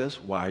 God says,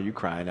 why are you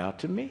crying out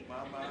to me?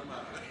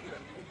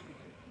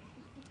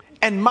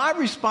 And my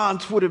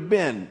response would have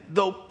been,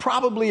 though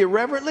probably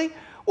irreverently,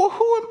 well,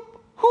 who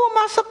am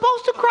I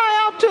supposed to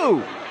cry out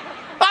to?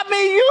 I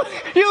mean,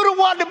 you the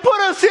one that put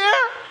us here.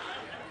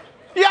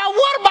 Yeah,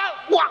 what about,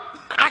 what?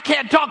 I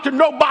can't talk to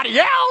nobody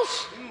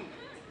else.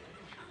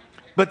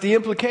 But the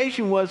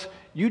implication was,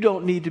 you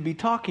don't need to be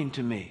talking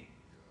to me.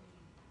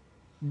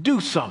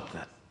 Do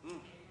something.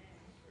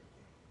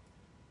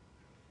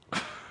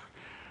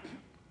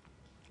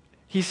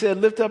 He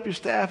said, lift up your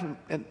staff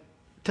and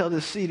tell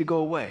this sea to go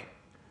away.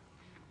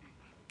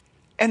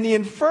 And the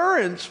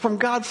inference from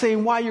God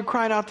saying, why you're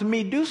crying out to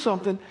me, do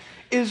something,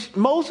 is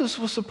Moses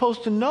was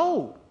supposed to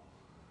know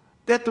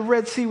that the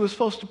Red Sea was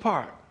supposed to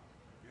part.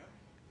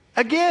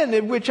 Again,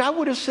 in which I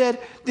would have said,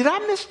 did I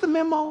miss the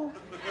memo?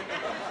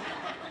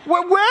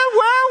 When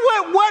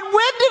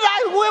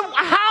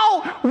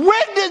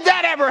did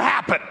that ever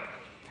happen?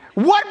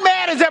 What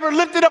man has ever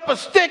lifted up a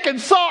stick and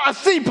saw a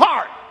sea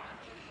part?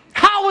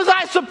 How was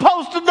I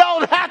supposed to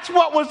know that's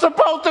what was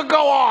supposed to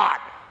go on?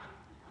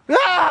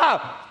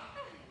 Ah!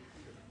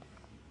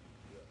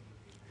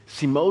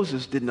 See,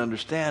 Moses didn't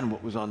understand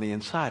what was on the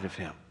inside of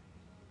him.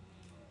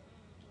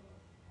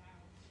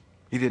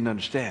 He didn't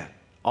understand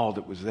all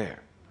that was there.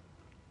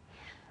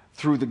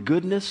 Through the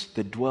goodness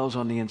that dwells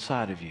on the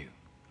inside of you,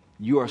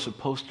 you are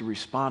supposed to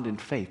respond in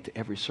faith to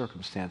every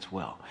circumstance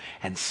well.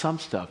 And some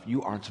stuff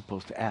you aren't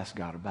supposed to ask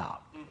God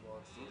about.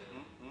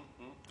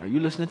 Are you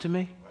listening to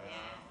me?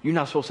 You're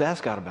not supposed to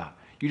ask God about it.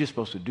 You're just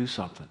supposed to do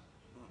something.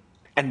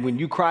 And when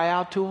you cry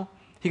out to him,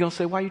 he's going to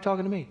say, why are you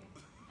talking to me?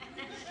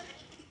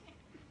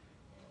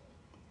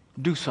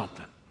 Do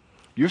something.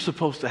 You're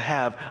supposed to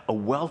have a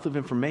wealth of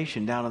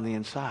information down on the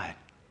inside.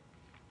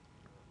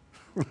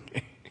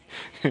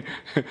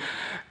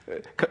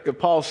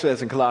 Paul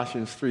says in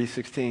Colossians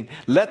 3:16,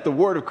 let the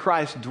word of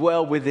Christ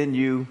dwell within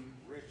you.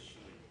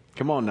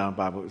 Come on now,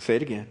 Bible. Say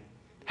it again.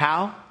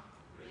 How?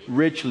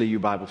 Richly, you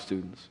Bible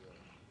students.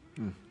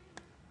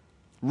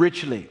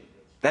 Richly.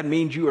 That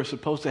means you are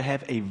supposed to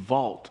have a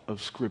vault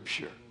of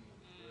Scripture.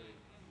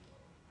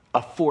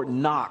 A Fort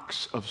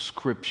Knox of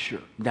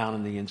Scripture down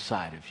on the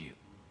inside of you.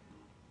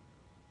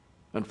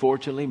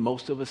 Unfortunately,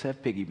 most of us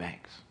have piggy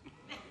banks.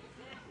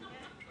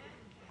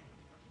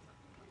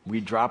 We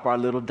drop our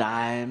little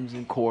dimes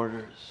and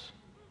quarters,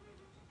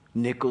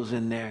 nickels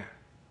in there.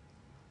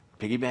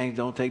 Piggy banks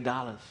don't take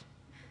dollars.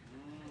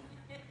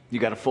 You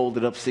got to fold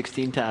it up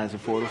 16 times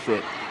before it'll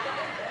fit.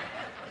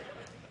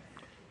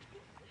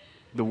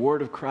 The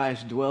word of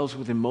Christ dwells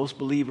within most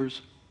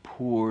believers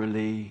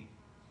poorly.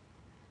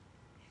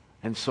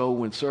 And so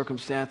when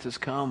circumstances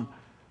come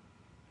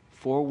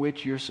for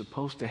which you're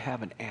supposed to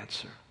have an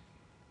answer,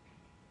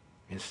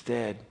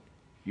 instead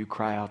you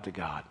cry out to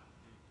God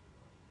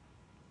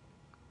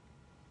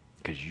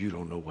because you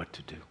don't know what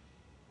to do.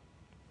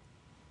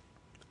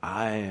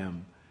 I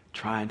am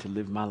trying to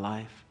live my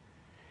life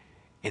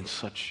in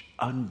such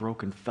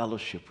unbroken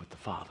fellowship with the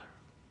Father,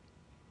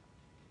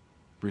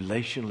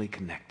 relationally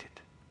connected,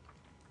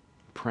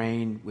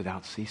 praying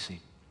without ceasing,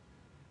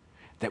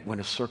 that when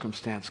a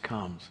circumstance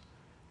comes,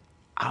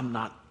 I'm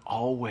not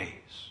always,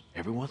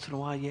 every once in a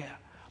while, yeah,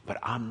 but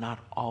I'm not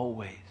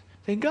always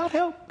saying, God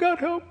help, God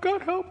help,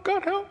 God help,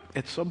 God help.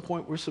 At some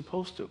point, we're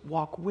supposed to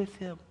walk with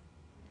him,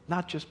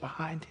 not just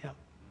behind him.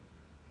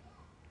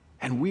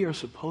 And we are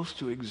supposed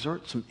to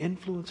exert some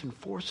influence and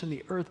force in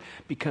the earth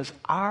because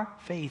our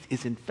faith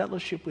is in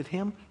fellowship with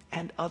him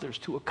and others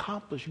to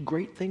accomplish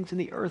great things in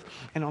the earth.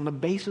 And on the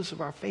basis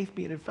of our faith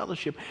being in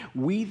fellowship,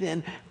 we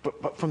then,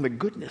 but from the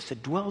goodness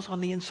that dwells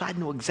on the inside,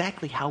 know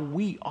exactly how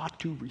we ought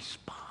to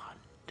respond.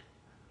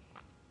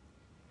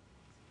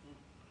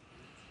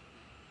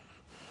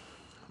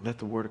 Let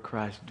the word of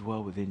Christ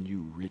dwell within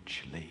you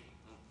richly.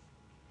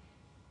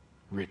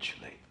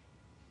 Richly.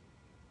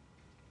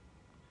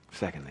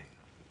 Secondly,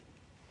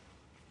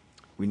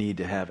 we need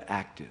to have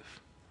active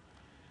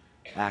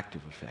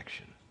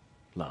affection,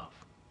 love.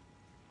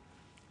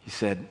 He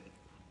said,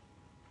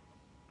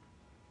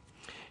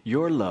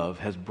 your love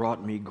has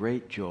brought me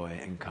great joy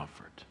and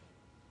comfort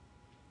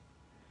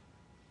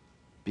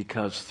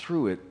because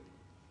through it,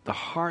 the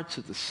hearts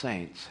of the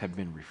saints have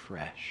been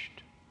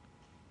refreshed.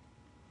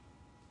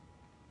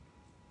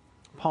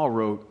 Paul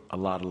wrote a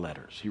lot of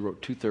letters. He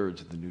wrote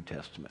 2/3 of the New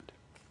Testament.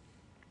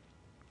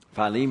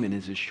 Philemon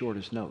is his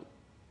shortest note,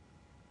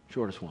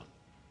 shortest one.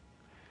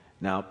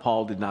 Now,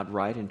 Paul did not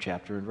write in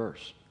chapter and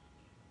verse.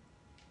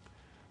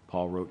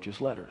 Paul wrote just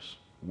letters.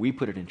 We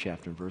put it in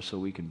chapter and verse so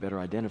we can better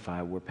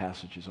identify where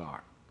passages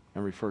are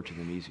and refer to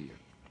them easier.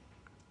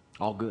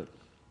 All good.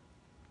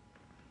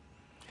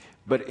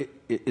 But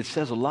it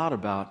says a lot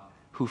about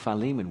who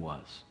Philemon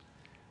was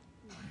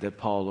that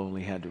Paul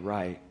only had to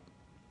write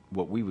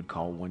what we would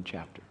call one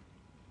chapter.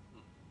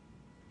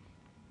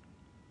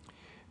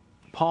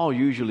 Paul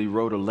usually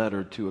wrote a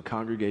letter to a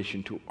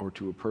congregation or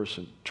to a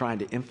person trying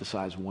to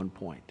emphasize one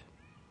point.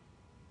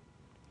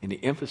 In the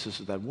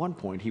emphasis of that one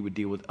point, he would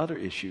deal with other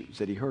issues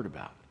that he heard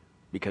about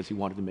because he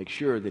wanted to make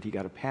sure that he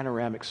got a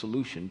panoramic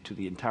solution to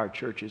the entire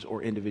church's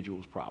or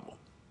individual's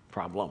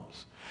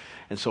problems.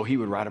 And so he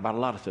would write about a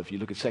lot of stuff. You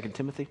look at 2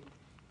 Timothy.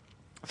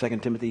 2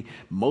 Timothy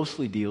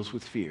mostly deals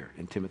with fear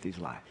in Timothy's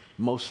life.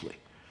 Mostly.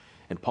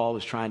 And Paul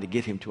is trying to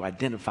get him to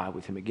identify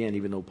with him again,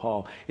 even though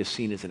Paul is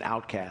seen as an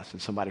outcast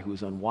and somebody who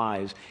is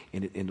unwise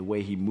in the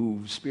way he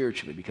moves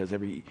spiritually, because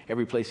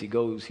every place he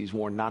goes, he's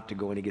warned not to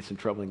go, and he gets in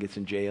trouble and gets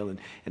in jail. And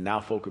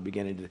now folk are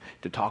beginning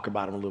to talk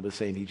about him a little bit,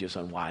 saying he's just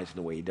unwise in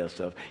the way he does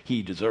stuff.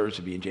 He deserves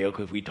to be in jail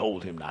because we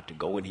told him not to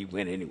go, and he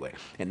went anyway.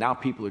 And now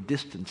people are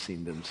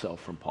distancing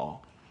themselves from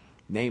Paul,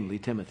 namely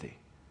Timothy.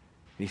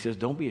 And he says,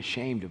 don't be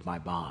ashamed of my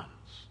bonds.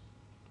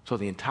 So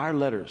the entire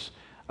letter's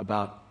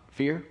about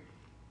fear,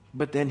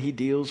 but then he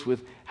deals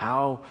with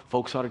how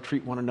folks ought to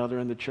treat one another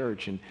in the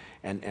church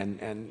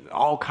and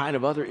all kind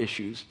of other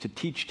issues to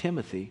teach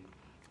Timothy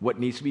what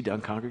needs to be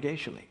done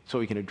congregationally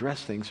so he can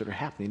address things that are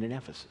happening in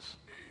Ephesus.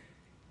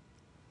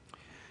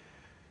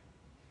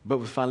 But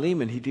with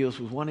Philemon, he deals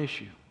with one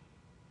issue.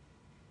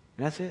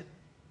 And that's it.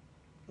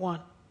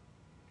 One.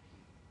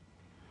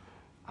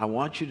 I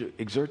want you to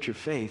exert your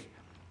faith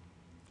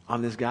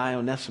on this guy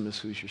Onesimus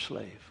who's your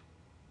slave.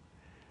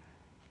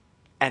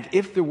 And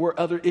if there were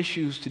other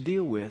issues to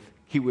deal with,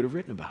 he would have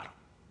written about them.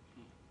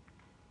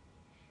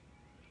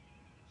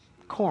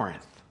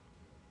 Corinth.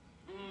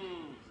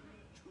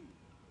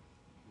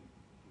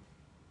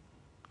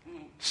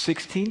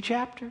 16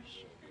 chapters.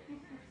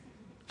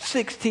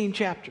 16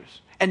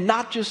 chapters. And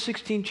not just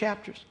 16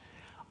 chapters.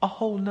 A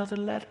whole nother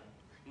letter.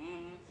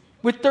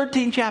 With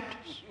 13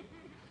 chapters.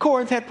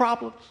 Corinth had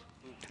problems.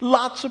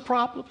 Lots of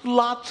problems.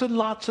 Lots and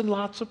lots and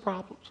lots of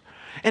problems.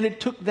 And it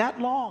took that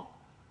long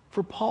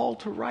for Paul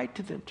to write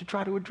to them to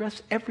try to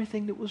address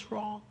everything that was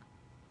wrong.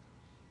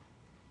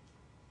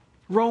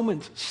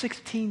 Romans,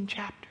 16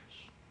 chapters.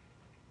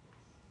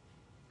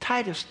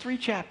 Titus, 3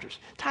 chapters.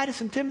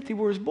 Titus and Timothy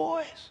were his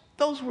boys.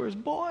 Those were his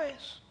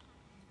boys.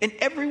 In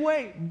every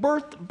way,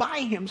 birthed by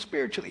him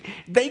spiritually.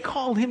 They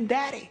called him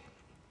daddy.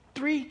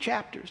 3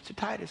 chapters to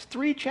Titus.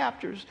 3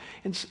 chapters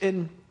in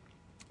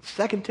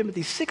 2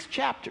 Timothy. 6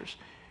 chapters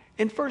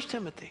in 1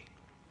 Timothy.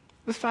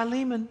 With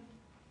Philemon,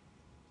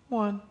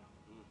 1.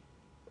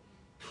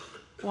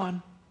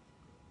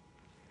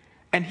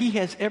 And he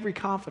has every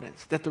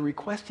confidence that the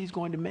request he's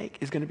going to make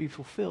is going to be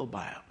fulfilled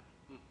by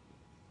him.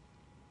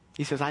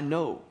 He says, I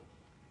know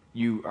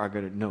you are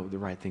going to know the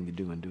right thing to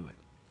do and do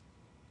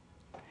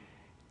it.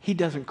 He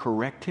doesn't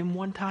correct him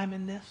one time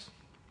in this.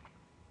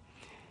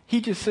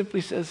 He just simply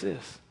says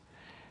this.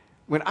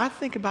 When I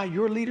think about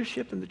your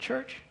leadership in the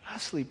church, I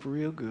sleep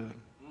real good.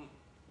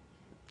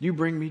 You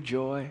bring me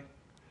joy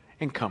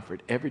and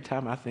comfort every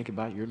time I think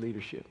about your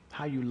leadership.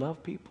 How you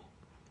love people.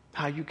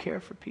 How you care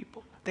for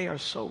people. They are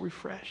so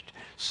refreshed,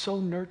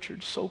 so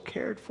nurtured, so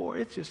cared for.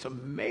 It's just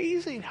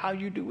amazing how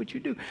you do what you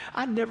do.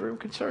 I never am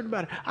concerned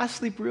about it. I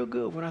sleep real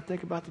good when I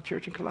think about the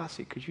church in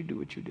Colossae because you do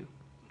what you do.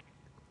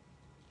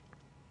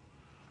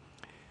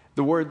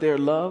 The word there,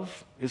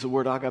 love, is the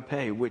word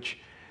agape, which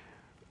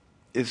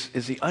is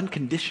the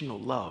unconditional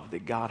love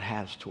that God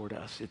has toward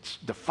us. It's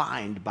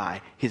defined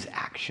by his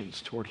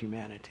actions toward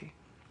humanity.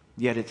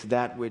 Yet it's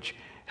that which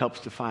helps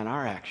define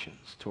our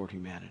actions toward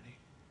humanity.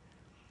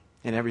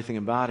 And everything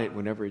about it,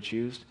 whenever it's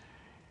used,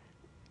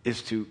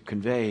 is to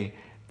convey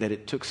that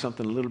it took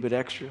something a little bit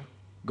extra,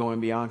 going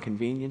beyond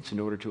convenience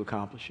in order to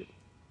accomplish it.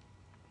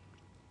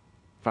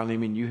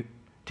 Philemon,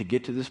 to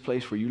get to this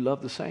place where you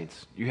love the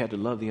saints, you had to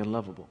love the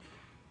unlovable.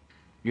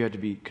 You had to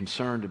be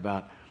concerned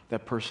about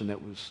that person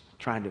that was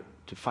trying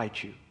to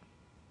fight you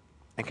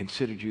and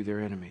considered you their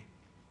enemy.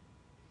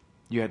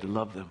 You had to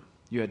love them.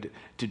 You had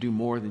to do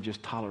more than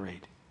just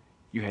tolerate.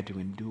 You had to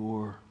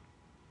endure.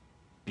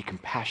 Be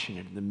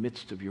compassionate in the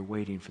midst of your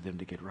waiting for them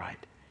to get right.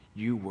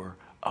 You were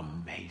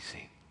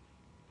amazing.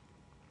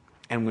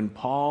 And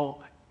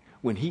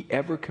when he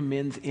ever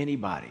commends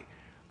anybody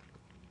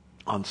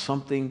on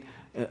something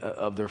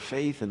of their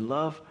faith and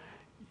love,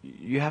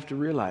 you have to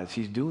realize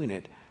he's doing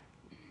it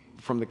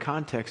from the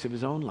context of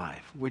his own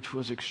life, which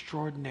was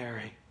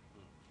extraordinary.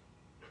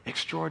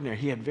 Extraordinary.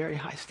 He had very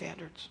high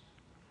standards.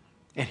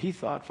 And he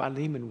thought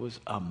Philemon was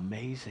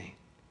amazing.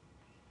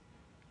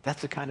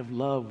 That's the kind of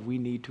love we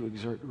need to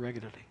exert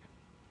regularly.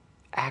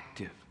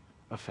 Active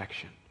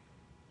affection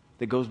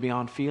that goes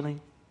beyond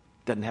feeling,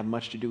 doesn't have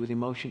much to do with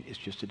emotion, it's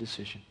just a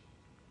decision.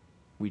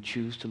 We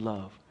choose to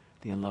love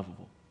the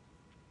unlovable.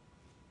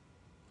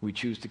 We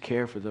choose to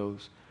care for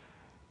those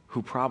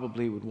who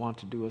probably would want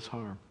to do us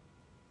harm.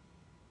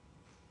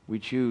 We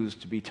choose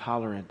to be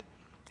tolerant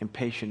and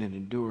patient and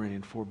enduring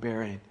and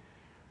forbearing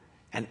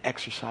and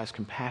exercise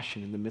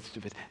compassion in the midst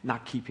of it,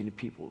 not keeping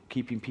people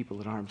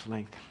at arm's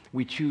length.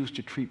 We choose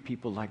to treat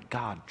people like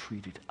God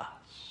treated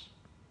us.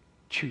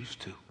 Choose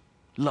to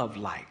love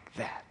like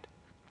that.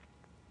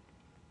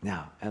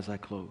 Now, as I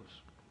close,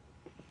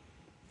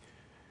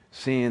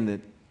 seeing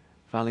that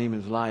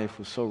Philemon's life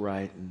was so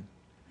right and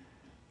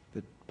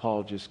that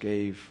Paul just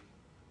gave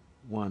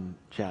one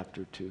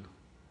chapter to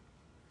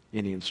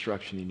any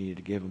instruction he needed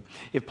to give him.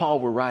 If Paul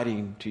were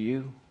writing to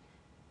you,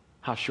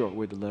 how short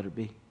would the letter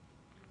be?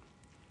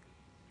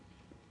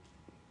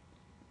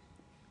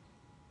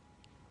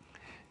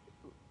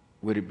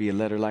 Would it be a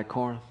letter like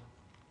Corinth?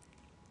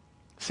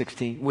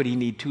 16? Would he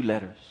need 2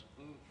 letters?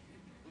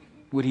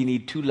 Would he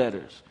need 2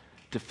 letters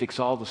to fix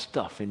all the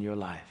stuff in your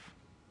life?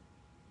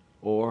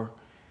 Or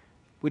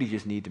would he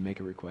just need to make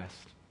a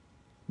request,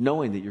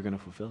 knowing that you're going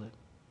to fulfill it,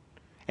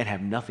 and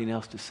have nothing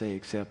else to say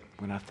except,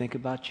 when I think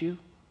about you,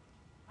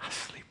 I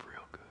sleep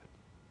real good.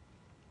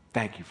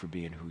 Thank you for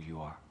being who you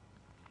are.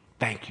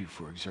 Thank you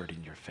for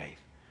exerting your faith.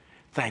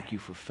 Thank you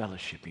for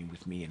fellowshipping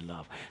with me in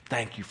love.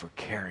 Thank you for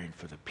caring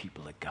for the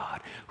people of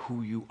God.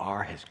 Who you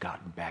are has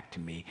gotten back to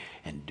me,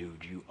 and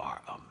dude, you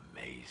are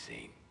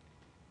amazing.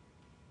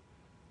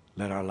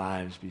 Let our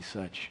lives be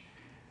such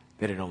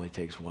that it only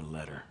takes 1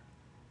 letter.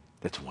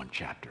 That's 1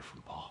 chapter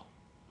from Paul.